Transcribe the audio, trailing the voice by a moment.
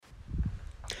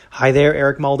Hi there,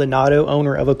 Eric Maldonado,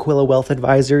 owner of Aquila Wealth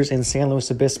Advisors in San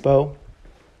Luis Obispo.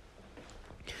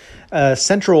 A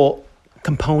central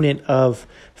component of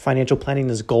financial planning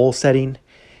is goal setting.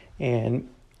 And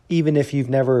even if you've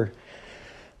never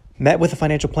met with a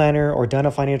financial planner or done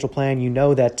a financial plan, you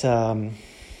know that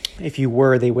if you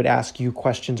were, they would ask you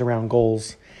questions around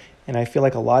goals. And I feel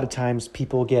like a lot of times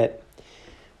people get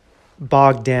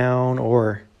bogged down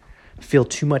or feel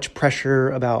too much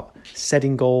pressure about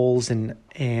setting goals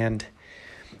and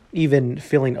even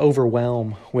feeling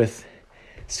overwhelmed with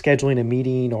scheduling a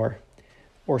meeting or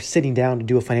sitting down to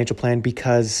do a financial plan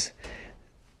because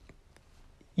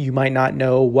you might not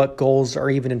know what goals are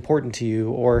even important to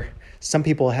you, or some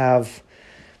people have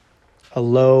a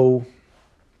low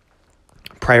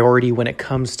priority when it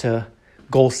comes to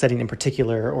goal setting in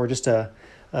particular, or just a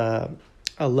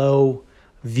low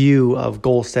view of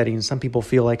goal setting. Some people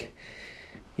feel like,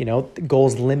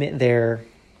 goals limit their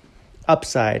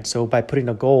upside. So by putting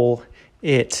a goal,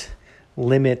 it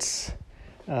limits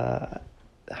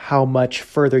how much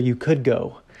further you could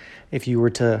go if you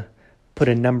were to put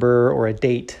a number or a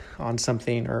date on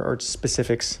something or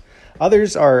specifics.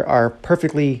 Others are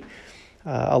perfectly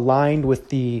aligned with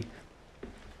the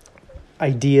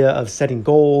idea of setting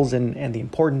goals and the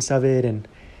importance of it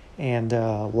and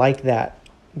like that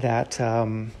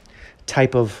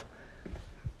type of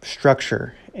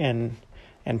structure and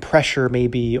pressure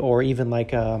maybe, or even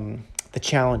like the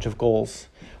challenge of goals.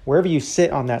 Wherever you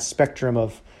sit on that spectrum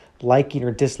of liking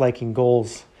or disliking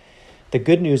goals, the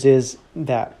good news is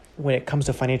that when it comes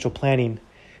to financial planning,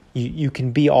 you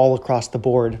can be all across the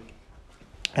board.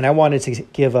 And I wanted to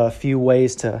give a few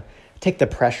ways to take the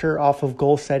pressure off of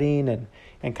goal setting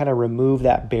and kind of remove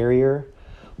that barrier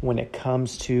when it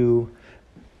comes to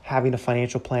having a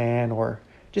financial plan or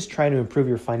just trying to improve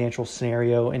your financial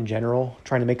scenario in general,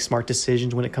 trying to make smart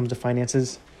decisions when it comes to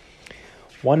finances.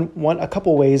 A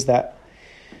couple ways that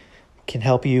can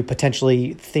help you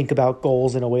potentially think about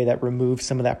goals in a way that removes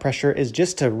some of that pressure is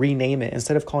just to rename it.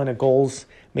 Instead of calling it goals,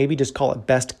 maybe just call it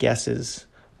best guesses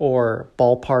or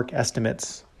ballpark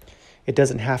estimates. It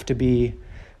doesn't have to be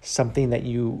something that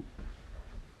you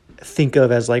think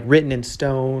of as like written in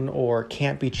stone or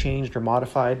can't be changed or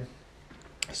modified.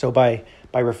 So by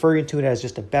referring to it as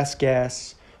just a best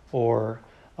guess or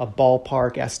a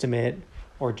ballpark estimate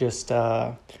or just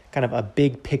kind of a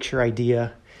big picture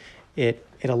idea, it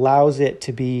allows it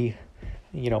to be,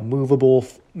 movable,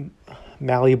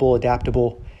 malleable,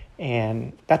 adaptable.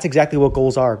 And that's exactly what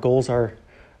goals are. Goals are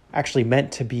actually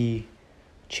meant to be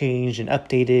changed and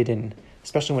updated. And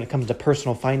especially when it comes to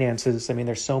personal finances,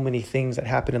 there's so many things that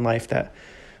happen in life that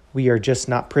we are just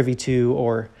not privy to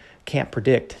or can't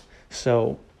predict.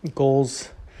 So goals,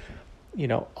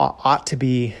 ought to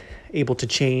be able to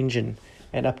change and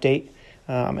update.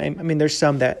 There's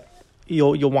some that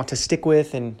you'll want to stick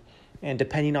with, and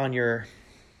depending on your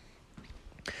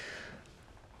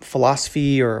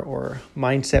philosophy or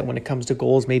mindset when it comes to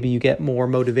goals, maybe you get more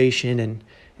motivation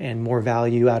and more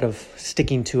value out of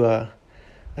sticking to a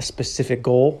specific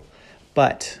goal.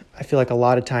 But I feel like a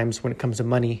lot of times when it comes to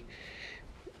money,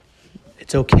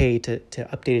 it's okay to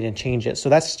update it and change it. So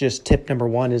that's just tip number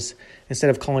one, is instead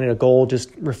of calling it a goal,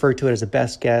 just refer to it as a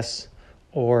best guess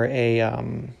or a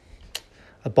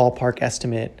ballpark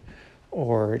estimate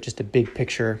or just a big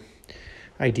picture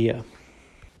idea.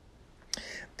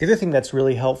 The other thing that's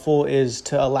really helpful is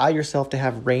to allow yourself to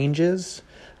have ranges,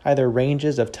 either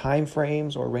ranges of time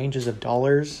frames or ranges of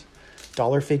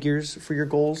dollar figures for your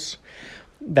goals.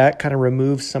 That kind of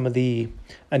removes some of the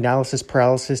analysis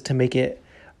paralysis to make it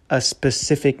a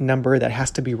specific number that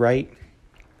has to be right.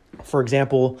 For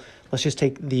example, let's just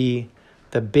take the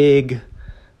big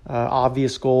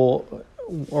obvious goal,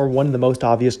 or one of the most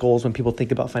obvious goals when people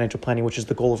think about financial planning, which is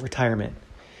the goal of retirement.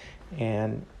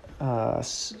 And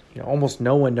almost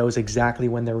no one knows exactly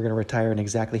when they're going to retire and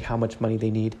exactly how much money they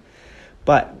need.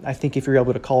 But I think if you're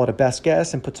able to call it a best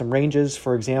guess and put some ranges,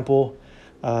 for example,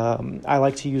 I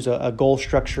like to use a goal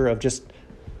structure of just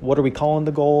what are we calling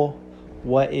the goal?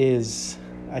 What is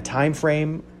a time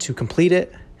frame to complete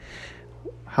it?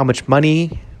 How much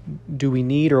money do we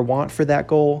need or want for that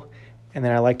goal? And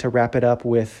then I like to wrap it up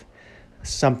with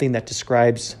something that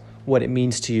describes what it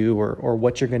means to you or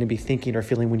what you're going to be thinking or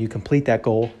feeling when you complete that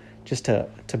goal, just to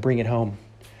bring it home.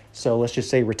 So let's just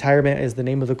say retirement is the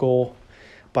name of the goal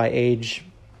by age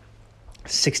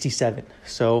 67.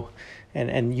 So,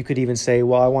 and you could even say,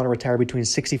 well, I want to retire between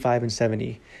 65 and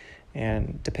 70.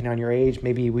 And depending on your age,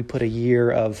 maybe we put a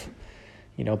year of,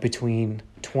 between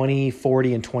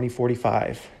 2040 and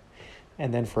 2045.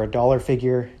 And then for a dollar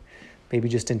figure, maybe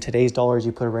just in today's dollars,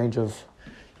 you put a range of,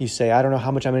 you say, I don't know how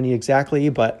much I'm going to need exactly,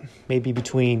 but maybe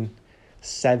between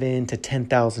 $7,000 to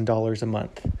 $10,000 a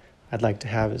month I'd like to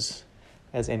have as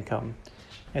income.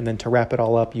 And then to wrap it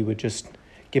all up, you would just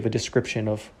give a description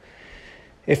of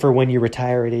if or when you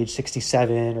retire at age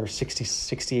 67 or 60,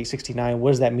 68, 69,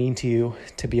 what does that mean to you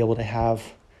to be able to have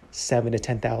 $7,000 to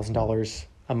 $10,000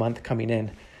 a month coming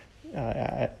in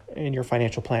your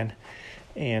financial plan?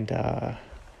 And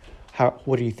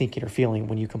what are you thinking or feeling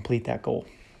when you complete that goal?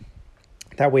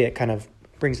 That way it kind of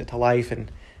brings it to life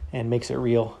and makes it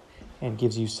real and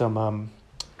gives you some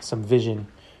vision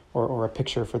or a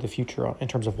picture for the future in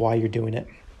terms of why you're doing it.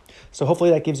 So hopefully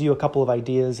that gives you a couple of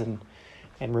ideas and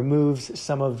removes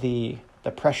some of the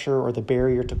pressure or the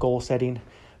barrier to goal setting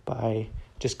by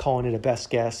just calling it a best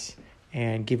guess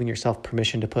and giving yourself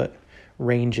permission to put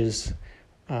ranges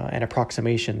and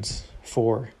approximations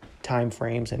for time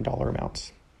frames and dollar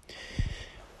amounts.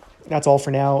 That's all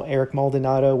for now. Eric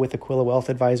Maldonado with Aquila Wealth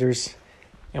Advisors,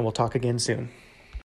 and we'll talk again soon.